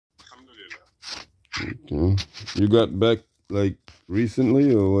Okay. You got back like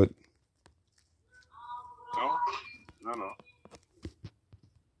recently or what? No.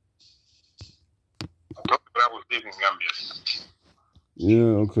 I was living in Gambia.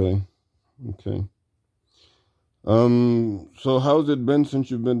 Yeah, okay. So how's it been since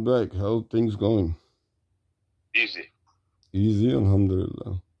you've been back? How things going? Easy. Easy,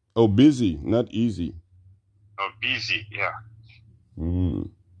 alhamdulillah. Oh, busy, not easy. Oh, busy, yeah.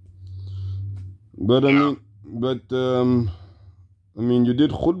 But Yeah. I mean, you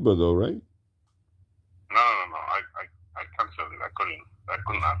did khutbah though, right? No. I canceled it. I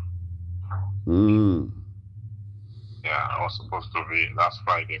couldn't have. Yeah, I was supposed to be last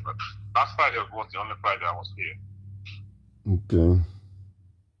Friday, but last Friday was the only Friday I was here. Okay.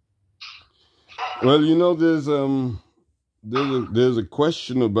 Well, you know, there's a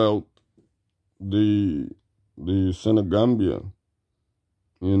question about the Senegambia.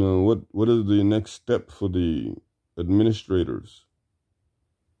 You know, what is the next step for the administrators?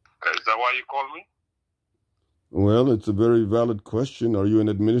 Is that why you called me? Well, it's a very valid question. Are you an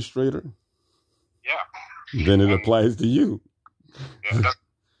administrator? Yeah. Then it applies to you. Yeah, that's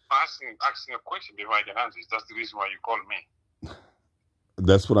asking a question before I can answer. That's the reason why you called me.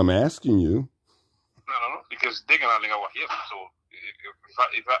 That's what I'm asking you. No, because they're gonna here. So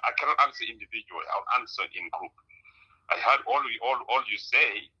if I cannot answer individually, I'll answer in group. I heard all you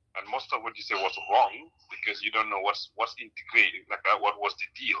say, and most of what you say was wrong because you don't know what's integrated. Like what was the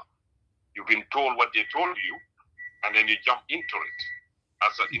deal? You've been told what they told you, and then you jump into it.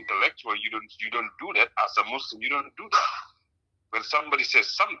 As an intellectual, you don't do that. As a Muslim, you don't do that. When somebody says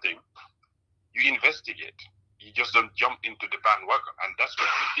something, you investigate. You just don't jump into the bandwagon, and that's what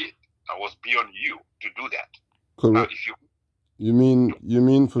you did. I was beyond you to do that. Correct. You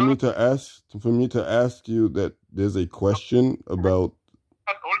mean for me to ask you that there's a question about?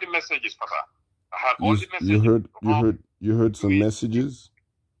 I had all the messages, Papa. I had all the messages. You heard some messages.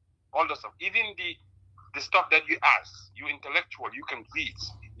 All the stuff, even the stuff that you ask, you intellectual, you can read.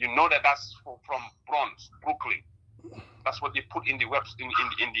 You know that's from Bronx, Brooklyn. That's what they put in the webs in the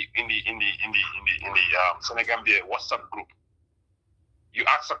Senegambia WhatsApp group. You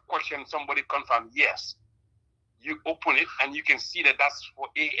ask a question, somebody confirm yes. You open it and you can see that's for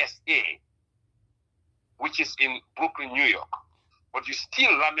ASA, which is in Brooklyn, New York. But you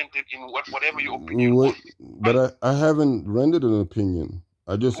still lamented in whatever your opinion was. But I haven't rendered an opinion.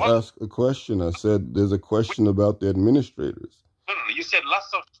 I just asked a question. I said there's a question about the administrators. No. You said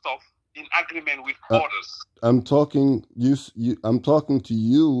lots of stuff in agreement with others. I'm talking to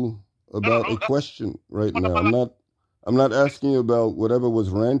you about a question right now. I'm not asking you about whatever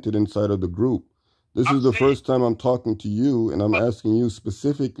was ranted inside of the group. This is the first time I'm talking to you, and I'm asking you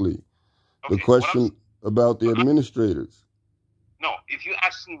specifically the question about the administrators. No, if you're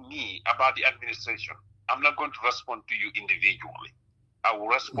asking me about the administration, I'm not going to respond to you individually. I will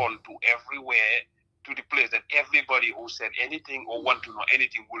respond to everywhere, to the place that everybody who said anything or want to know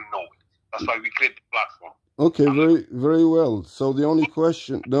anything will know it. That's why we create the platform. Okay, very well. So the only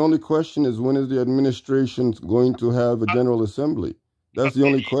question is, when is the administration going to have a general assembly? That's the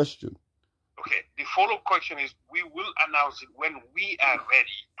only question. Okay. The follow-up question is, we will announce it when we are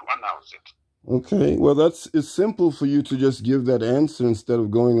ready to announce it. Okay. Well, it's simple for you to just give that answer instead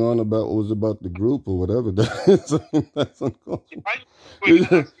of going on about what was about the group or whatever. That's uncalled.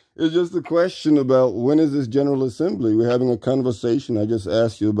 It's just a question about when is this general assembly. We're having a conversation. I just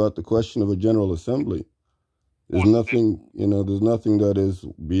asked you about the question of a general assembly. There's nothing, there's nothing that is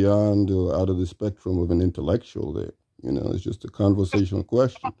beyond or out of the spectrum of an intellectual there. It's just a conversational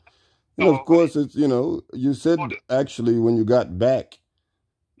question. And of course, it's, you said actually when you got back.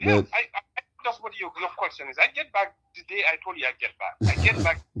 Yeah, that's what your question is. I get back the day I told you I get back. I get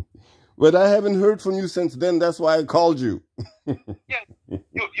back. But I haven't heard from you since then. That's why I called you. Yeah.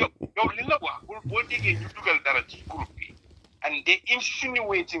 And they're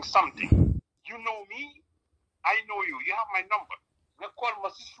insinuating something. You know me. I know you. You have my number.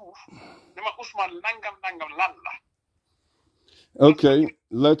 Okay,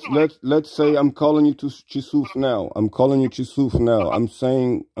 let's say I'm calling you to Chisuf now. I'm calling you Chisuf now. I'm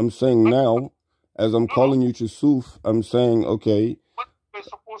saying now, as I'm calling you Chisuf, I'm saying, okay. What we're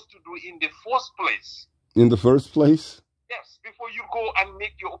supposed to do in the first place. In the first place? Yes, before you go and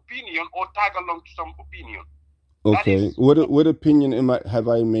make your opinion or tag along to some opinion. Okay, what opinion have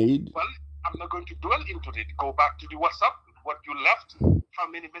I made? Well, I'm not going to dwell into it. Go back to the WhatsApp, what you left, how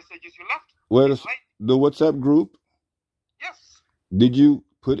many messages you left. Where is the WhatsApp group? Yes. Did you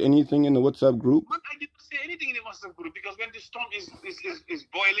put anything in the WhatsApp group? But I didn't say anything in the WhatsApp group because when the storm is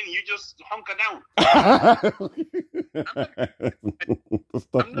boiling, you just hunker down.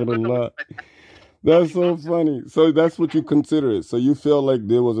 That's so funny. So that's what you consider it. So you feel like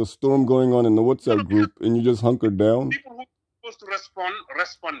there was a storm going on in the WhatsApp group and you just hunkered down? People who were supposed to respond,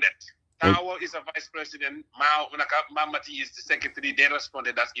 responded. Tawa is a vice president. Mamati is the secretary. They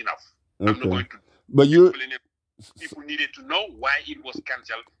responded. That's enough. Okay. I'm not going to. But you people needed to know why it was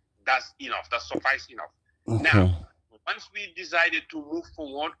cancelled. That's enough. That suffice enough. Okay. Now, once we decided to move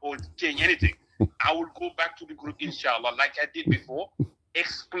forward or change anything, I will go back to the group, inshallah, like I did before,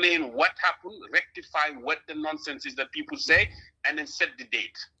 explain what happened, rectify what the nonsense is that people say, and then set the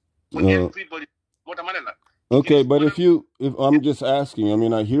date for everybody. Okay, but if I'm just asking, I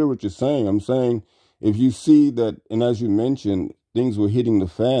mean, I hear what you're saying. I'm saying if you see that, and as you mentioned, things were hitting the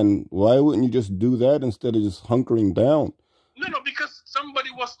fan, why wouldn't you just do that instead of just hunkering down? No, because somebody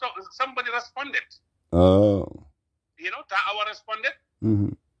responded. Oh. You know, Ta'awa responded.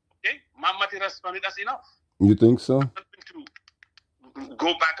 Mm-hmm. Okay, Mamati responded. That's enough. You think so? To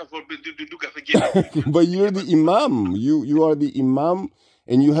go back and forth, again. But you're the Imam. You are the Imam,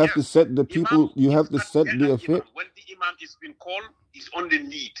 and you have to set the people. Imam, you have to set the affair. When the Imam is being called, he's on the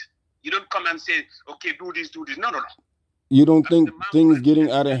lead. You don't come and say, "Okay, do this." No. You don't think things getting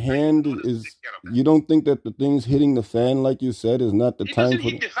out of hand is? You don't think that the things hitting the fan, like you said, is not the time for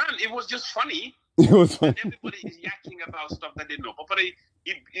it? The fan. It was just funny. It was funny. Everybody is yakking about stuff that they know. But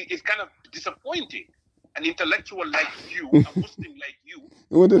it's kind of disappointing. An intellectual like you, a Muslim like you.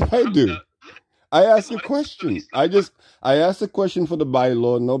 What did I do? I asked a question. I asked a question for the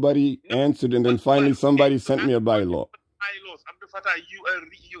bylaw. Nobody answered, and then finally somebody sent me a bylaw. Bylaws, Abdul Fattah,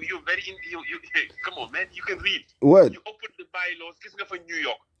 you're very come on, man. You can read. What? You open the bylaws. This is for New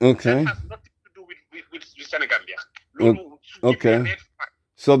York. Okay. That has nothing to do with Senegambia. Okay.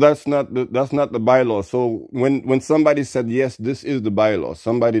 So that's not the bylaw. So when somebody said yes, this is the bylaw.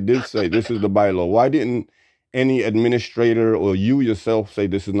 Somebody did say this is the bylaw. Why didn't any administrator or you yourself say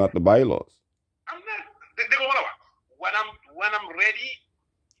this is not the bylaws? I'm not. When I'm ready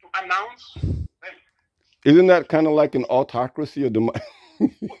to announce. Isn't that kind of like an autocracy or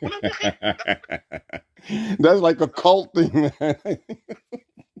that's like a cult thing, man.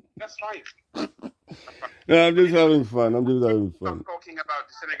 That's fine. No, I'm just having fun. I'm talking about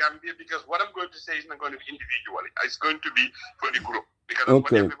the Senegambia because what I'm going to say is not going to be individually. It's going to be for the group because that's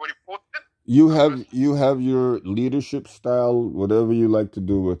what everybody posted. You have your leadership style, whatever you like to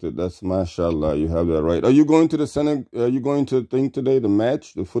do with it. That's mashallah. You have that right. Are you going to the Are you going to thing today? The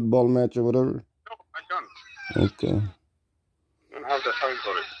match, the football match or whatever? No, I don't. Okay. I don't have the time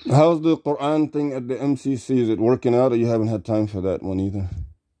for it. How's the Quran thing at the MCC? Is it working out, or you haven't had time for that one either?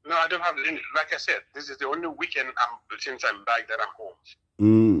 No, I don't have. Like I said, this is the only weekend since I'm back that I'm home.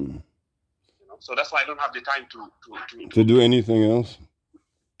 You know, so that's why I don't have the time to do anything else.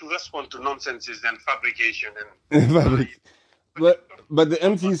 To respond to nonsenses and fabrication and. But the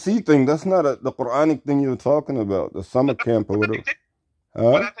MCC thing, that's not the Quranic thing you were talking about, the summer camp or whatever.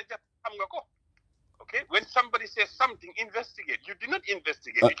 Huh? Okay, when somebody says something, investigate. You did not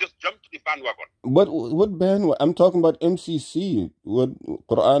investigate. You just jumped to the bandwagon. What bandwagon? I'm talking about MCC. What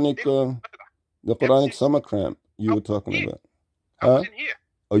Quranic? The Quranic summer camp you were talking about. I wasn't here.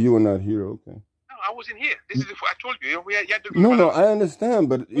 Oh, you were not here. Okay. No, I wasn't here. This is. I told you. No, I understand.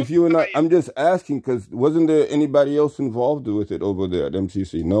 But if you were not, I'm just asking because wasn't there anybody else involved with it over there at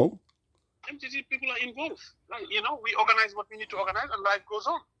MCC? No. MCC people are involved. You know, we organize what we need to organize, and life goes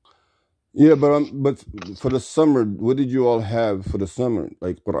on. Yeah, but for the summer, what did you all have for the summer,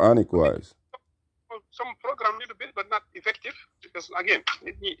 like Quranic wise? Some program a little bit, but not effective because again,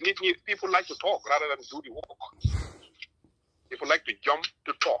 people like to talk rather than do the work. People like to jump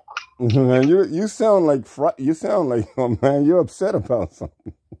to talk. Man, you sound like oh man, you're upset about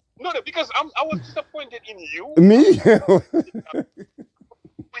something. No, because I was disappointed in you. Me? Disappointed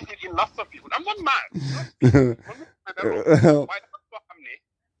in lots of people. I'm not mad.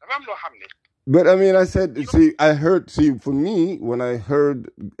 But I mean, I said, for me, when I heard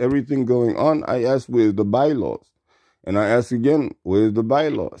everything going on, I asked, where's the bylaws? And I asked again, where's the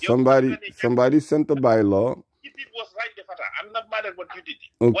bylaw? Somebody sent the bylaw. It was right, I'm not mad at what you did.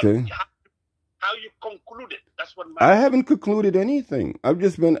 Okay. How you concluded, that's what I haven't concluded anything. I've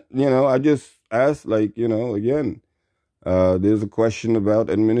just been, I just asked, again, there's a question about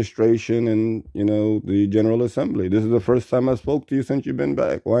administration and, the General Assembly. This is the first time I spoke to you since you've been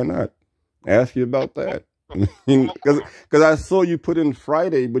back. Why not? Ask you about that. Because I saw you put in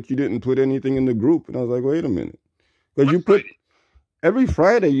Friday, but you didn't put anything in the group. And I was like, wait a minute. Because you put, every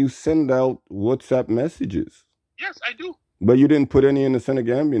Friday you send out WhatsApp messages. Yes, I do. But you didn't put any in the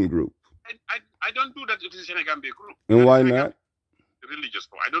Senegambian group. I don't do that to the Senegambian group. And why not? Religious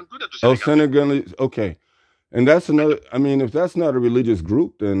group. I don't do that to Senegambian. Senegal, okay. And that's another, I mean, if that's not a religious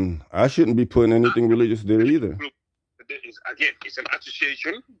group, then I shouldn't be putting anything religious there either. Again, it's an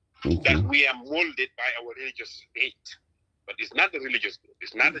association that we are molded by our religious faith. But it's not the religious group.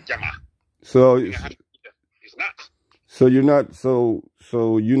 It's not the Jama. So it's not. So you're not, so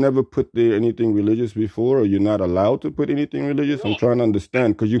you never put there anything religious before, or you're not allowed to put anything religious? No. I'm trying to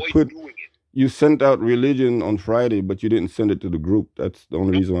understand, because you sent out religion on Friday, but you didn't send it to the group. That's the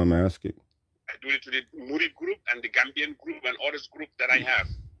only reason why I'm asking. I do it to the Murid group and the Gambian group and others group that I have.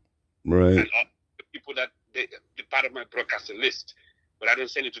 Right. And all the people that the part of my broadcaster list, but I don't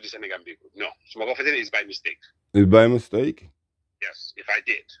send it to the Senegambia group. No, Smogofeten is by mistake. It's by mistake? Yes, if I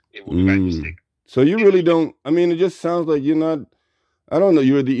did, it would be by mistake. So you really don't, I mean, it just sounds like you're not, I don't know,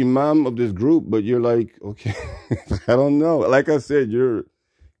 you're the Imam of this group, but you're like, okay, I don't know. Like I said, your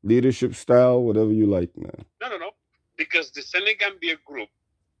leadership style, whatever you like, man. No. Because the Senegambia group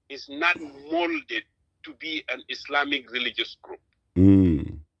is not molded to be an Islamic religious group.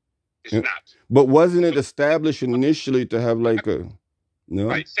 It's not. But wasn't it established initially to have like a, no?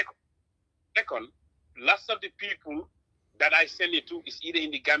 Right. Second, lots of the people that I send it to is either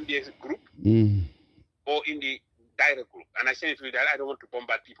in the Gambia group or in the direct group. And I send it to that. I don't want to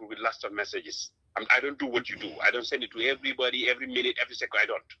bombard people with lots of messages. I don't do what you do. I don't send it to everybody, every minute, every second. I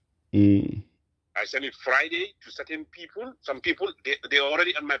don't. I send it Friday to certain people. Some people, they're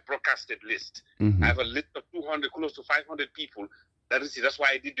already on my broadcasted list. I have a list of 200, close to 500 people. That's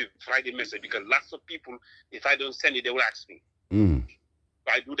why I did the Friday message, because lots of people, if I don't send it, they will ask me.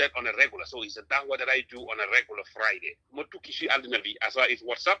 So I do that on a regular. So it's a dawah that I do on a regular Friday. As far as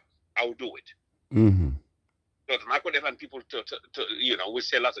WhatsApp, I will do it. So the macro and people we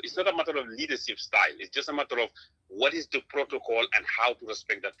say lots. It's not a matter of leadership style. It's just a matter of what is the protocol and how to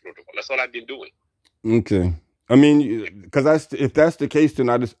respect that protocol. That's all I've been doing. Okay. I mean, because if that's the case, then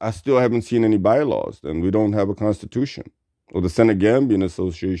I still haven't seen any bylaws. Then we don't have a constitution. Or the Senegambian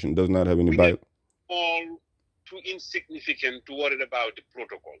Association does not have any bylaws. All too insignificant to worry about the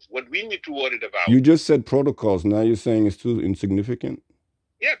protocols. What we need to worry about... You just said protocols. Now you're saying it's too insignificant?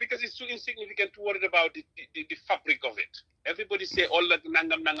 Yeah, because it's too insignificant to worry about the fabric of it. Everybody say all that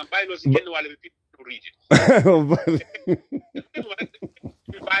nangam bylaws, you know, people to read it.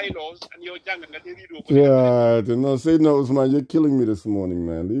 Bylaws and your jungle, yeah, no, say no, man. You're killing me this morning,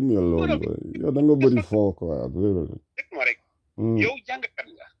 man. Leave me alone, boy. You're not nobody for quiet. You're younger,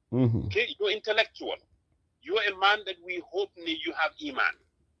 okay? You're intellectual. You are a man that we hope you have Iman.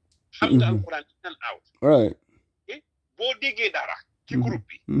 Hamda al-Quran in and out. Right. Okay? Bodige dara. Group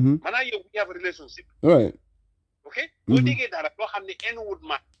we have a relationship. Right. Okay? Bodige dara. Lo hamne N-wood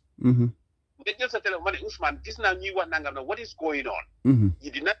man. They just tell him, Usman, this now new one, what is going on? He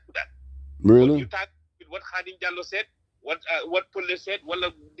did not do that. Really? You talk with what Khadim Jallo said, what Police said, what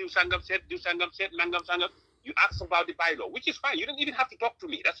Diw Sangam said, Nangam Sangam. You ask about the bylaw, which is fine. You don't even have to talk to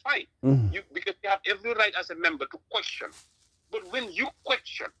me. That's fine. Because you have every right as a member to question. But when you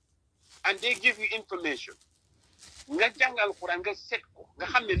question and they give you information, nga jangal Quran nga set ko nga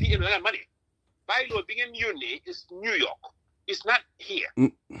xamne li eno nga mané bylaw bi ngeen yone is New York. It's not here.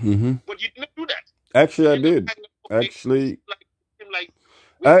 But you didn't do that. Actually, I did.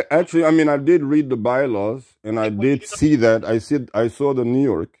 Actually, I mean, I did read the bylaws, and I did see that. I saw the New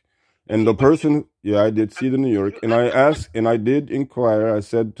York, and the person, I did see the New York, and I asked, and I did inquire. I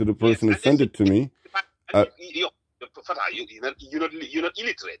said to the person who sent it to me, you're not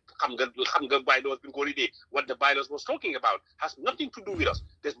illiterate. What the bylaws was talking about has nothing to do with us.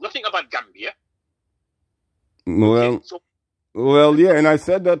 There's nothing about Gambia. Well, yeah, and I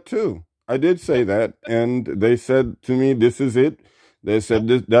said that too. I did say that, and they said to me, "This is it." They said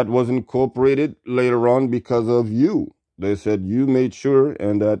that was incorporated later on because of you. They said you made sure,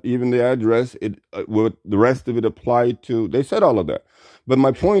 and that even the address, the rest of it applied to. They said all of that, but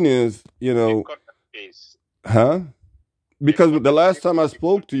my point is, because the last time I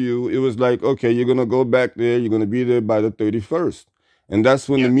spoke to you, it was like, okay, you're gonna go back there. You're gonna be there by the 31st. And that's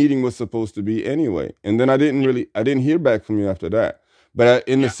when the meeting was supposed to be anyway. And then I didn't hear back from you after that. But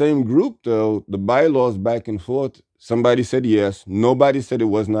in the same group, though, the bylaws back and forth, somebody said yes. Nobody said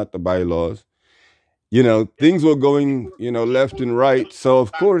it was not the bylaws. Things were going, left and right. So,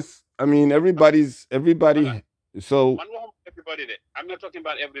 of course, I mean, everybody. So. I'm not talking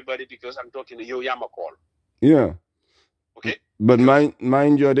about everybody because I'm talking to you, Yamakol. Yeah. Okay. But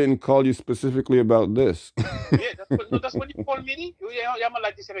mind you, I didn't call you specifically about this. That's what you called me.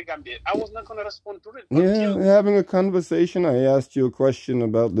 I was not going to respond to it. Yeah, having a conversation. I asked you a question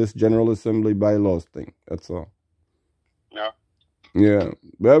about this General Assembly bylaws thing. That's all. Yeah. Yeah,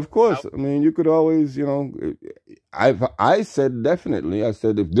 but of course, I mean, you could always, I said definitely. I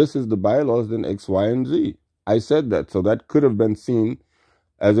said if this is the bylaws, then X, Y, and Z. I said that. So that could have been seen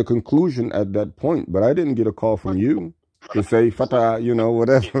as a conclusion at that point. But I didn't get a call from you to say, Fatah, you know,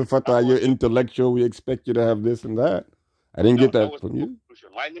 whatever, Fatah, you're intellectual. We expect you to have this and that. I didn't get that from you.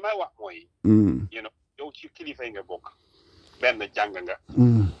 You know,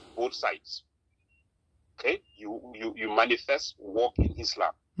 both sides. Okay? You manifest, walk in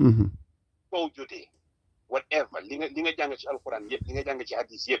Islam. Whatever. You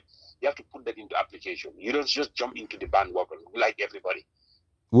have to put that into application. You don't just jump into the bandwagon like everybody.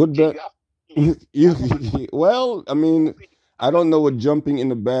 Would that well, I mean, I don't know what jumping in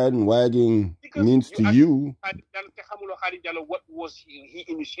the bandwagon means to you. What was he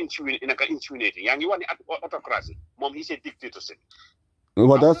insinuating? And you want autocracy. Mom, he said dictatorship.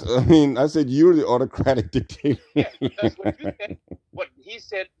 Well, that's, I mean, I said you're the autocratic dictator. Yeah, that's what you said. What he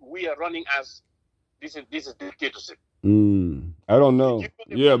said, we are running as this is dictatorship. I don't know.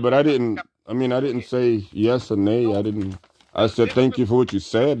 Yeah, but I didn't say yes or nay. I didn't. I said thank you for what you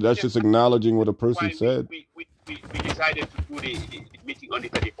said. That's just acknowledging what a person said. We decided to do the meeting on the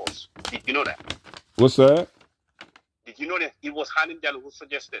 31st. Did you know that? What's that? Did you know that it was Hanim Jallo who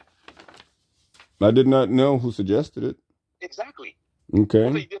suggested? I did not know who suggested it. Exactly. Okay.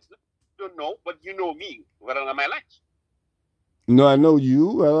 You don't know, but you know me. What am I like? No, I know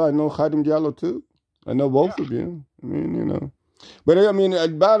you. I know Khadim Jallo too. I know both of you. I mean, you know. But I mean,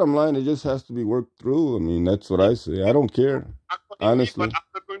 at bottom line, it just has to be worked through. I mean, that's what I say. I don't care, honestly. But I'm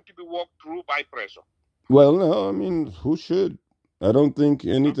going to be walked through by pressure. Well, no, I mean, who should? I don't think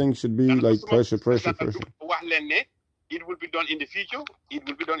anything should be like pressure. It will be done in the future. It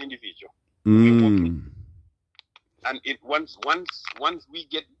will be done in the future. And once we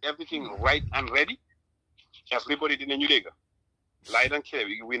get everything right and ready, everybody in the new lega. Light and care.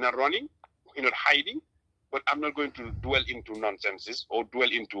 We're not running. We're not hiding. But I'm not going to dwell into nonsenses or dwell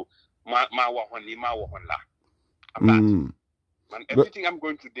into I'm not. And everything I'm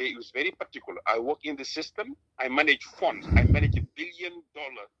going to do is very particular. I work in the system. I manage funds. I manage $1 billion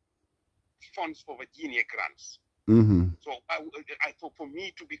funds for Virginia grants. So for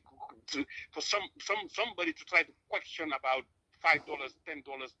me to be for somebody to try to question about $5, $10,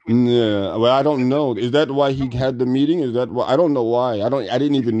 $20. Yeah, well, I don't know. Is that why he had the meeting? Is that why? I don't know why. I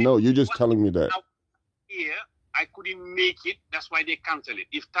didn't even know. You're just telling me that. Here, I couldn't make it. That's why they canceled it.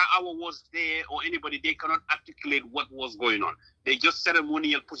 If Ta'awa was there or anybody, they cannot articulate what was going on. They just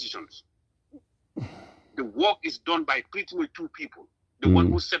ceremonial positions. The work is done by pretty much two people. The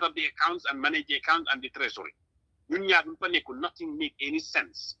one who set up the accounts and manage the account and the treasury. Nothing make any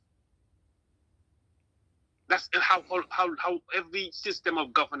sense. That's how every system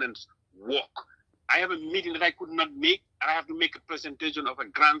of governance work. I have a meeting that I could not make, and I have to make a presentation of a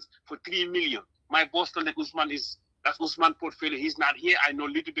grant for $3 million. My boss told that that's Usman portfolio. He's not here. I know a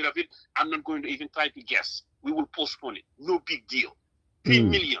little bit of it. I'm not going to even try to guess. We will postpone it. No big deal. $3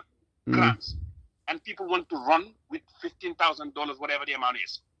 million grants. And people want to run with $15,000, whatever the amount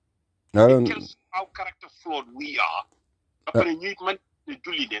is. It tells how character flawed we are.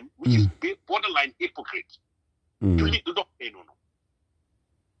 Which is borderline hypocrite.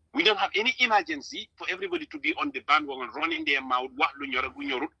 We don't have any emergency for everybody to be on the bandwagon running their mouth.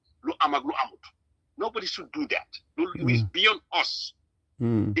 Nobody should do that. It's beyond us.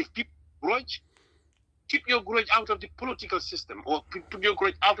 If people grudge, keep your grudge out of the political system or put your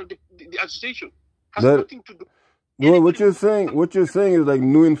grudge out of the association. Has nothing to do. Well, what you're saying is like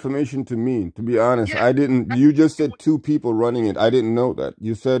new information to me, to be honest. Yeah. You just said two people running it. I didn't know that.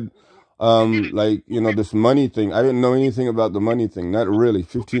 You said, like, you know, this money thing. I didn't know anything about the money thing. Not really.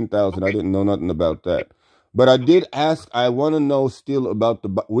 15,000. I didn't know nothing about that. But I did ask, I want to know still about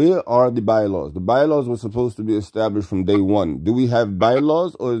where are the bylaws? The bylaws were supposed to be established from day one. Do we have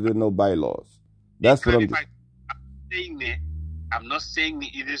bylaws or is there no bylaws? That's what I'm saying. I'm not saying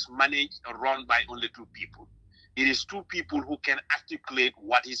it is managed or run by only two people. It is two people who can articulate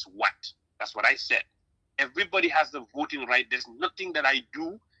what is what. That's what I said. Everybody has the voting right. There's nothing that I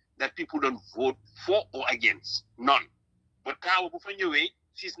do that people don't vote for or against. None. But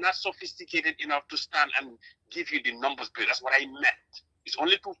she's not sophisticated enough to stand and give you the numbers. That's what I meant. It's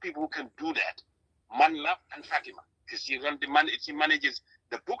only two people who can do that. Manla and Fatima. She manages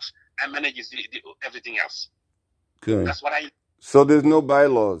the books and manages everything else. Okay. That's what I... So there's no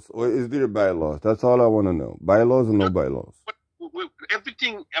bylaws, or is there bylaws? That's all I want to know. Bylaws or no bylaws?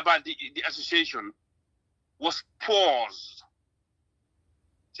 Everything about the association was paused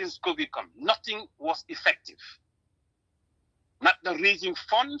since COVID came. Nothing was effective. Not the raising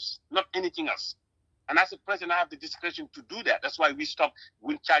funds, not anything else. And as a president, I have the discretion to do that. That's why we stopped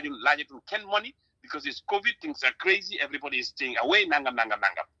charging larger to Ken money, because it's COVID, things are crazy, everybody is staying away, nangam.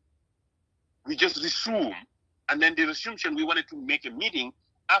 We just resume. And then the resumption, we wanted to make a meeting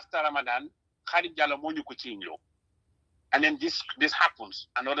after Ramadan. And then this happens.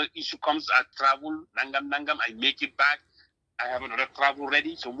 Another issue comes, I travel, nangam, I make it back. I have another travel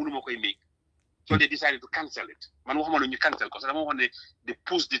ready, so make. So they decided to cancel it. Man, you cancel because I want they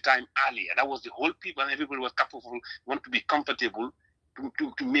push the time earlier. That was the whole people, and everybody was capable, want to be comfortable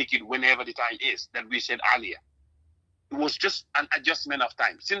to make it whenever the time is that we said earlier. It was just an adjustment of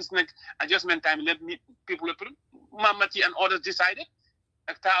time. Since next adjustment time, let me people, Mamati and others decided,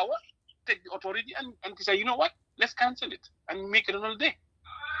 Tawa, take the authority and say, you know what, let's cancel it and make it another day.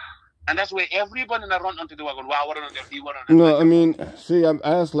 And that's where everybody run onto the wagon. No, I mean, see, I've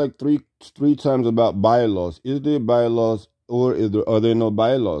asked like three times about bylaws. Is there bylaws or are there no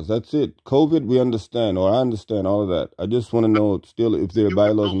bylaws? That's it. COVID, we understand, or I understand all of that. I just want to know still if there are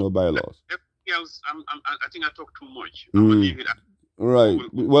bylaws or no bylaws. Else, I think I talk too much. I'm gonna leave it at right.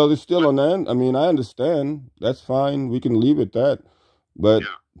 Well, it's still on end. I mean, I understand. That's fine. We can leave it that. But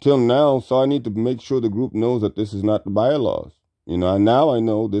till now, so I need to make sure the group knows that this is not the bylaws. You know, and now I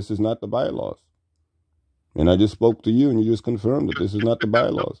know this is not the bylaws. And I just spoke to you, and you just confirmed that this is not the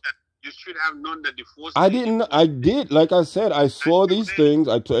bylaws. You should have known that the force. I didn't. I did. Like I said, I saw these things.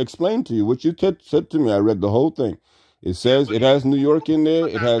 I explained to you what you said to me. I read the whole thing. It says it has New York in there.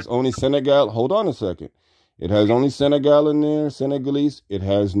 It has only Senegal. Hold on a second. It has only Senegal in there, Senegalese. It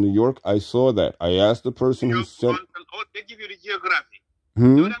has New York. I saw that. I asked the person who sent. They give you the geography.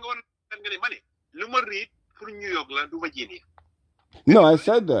 No, I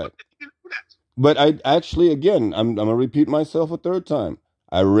said that. But I actually, again, I'm going to repeat myself a third time.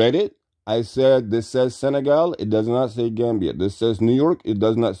 I read it. I said, this says Senegal. It does not say Gambia. This says New York. It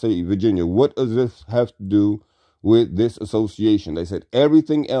does not say Virginia. What does this have to do with this association? They said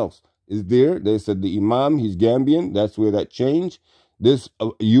everything else is there. They said the Imam, he's Gambian. That's where that changed. This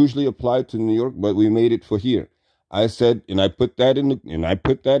usually applied to New York, but we made it for here. I said, and I put that in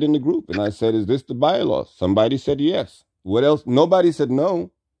the group, and I said, is this the bylaws? Somebody said yes. What else? Nobody said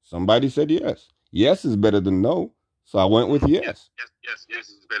no. Somebody said yes. Yes is better than no. So I went with yes. Yes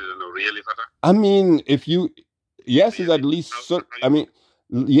is better than no. Really, Fatah? I mean, yes is at least,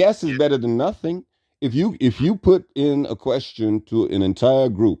 yes is better than nothing. If you put in a question to an entire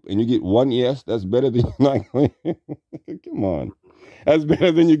group and you get one yes, that's better than not going. Come on, that's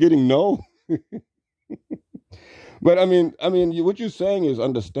better than you getting no. But I mean, what you're saying is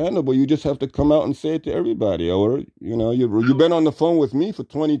understandable. You just have to come out and say it to everybody, or you've been on the phone with me for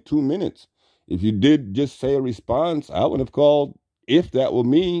 22 minutes. If you did just say a response, I would have called, if that were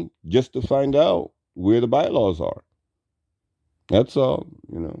me, just to find out where the bylaws are. That's all,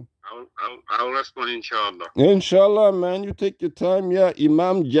 I'll respond, inshallah. Inshallah, man. You take your time. Yeah,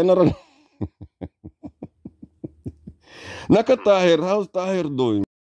 Imam General. Naka Tahir, how's Tahir doing?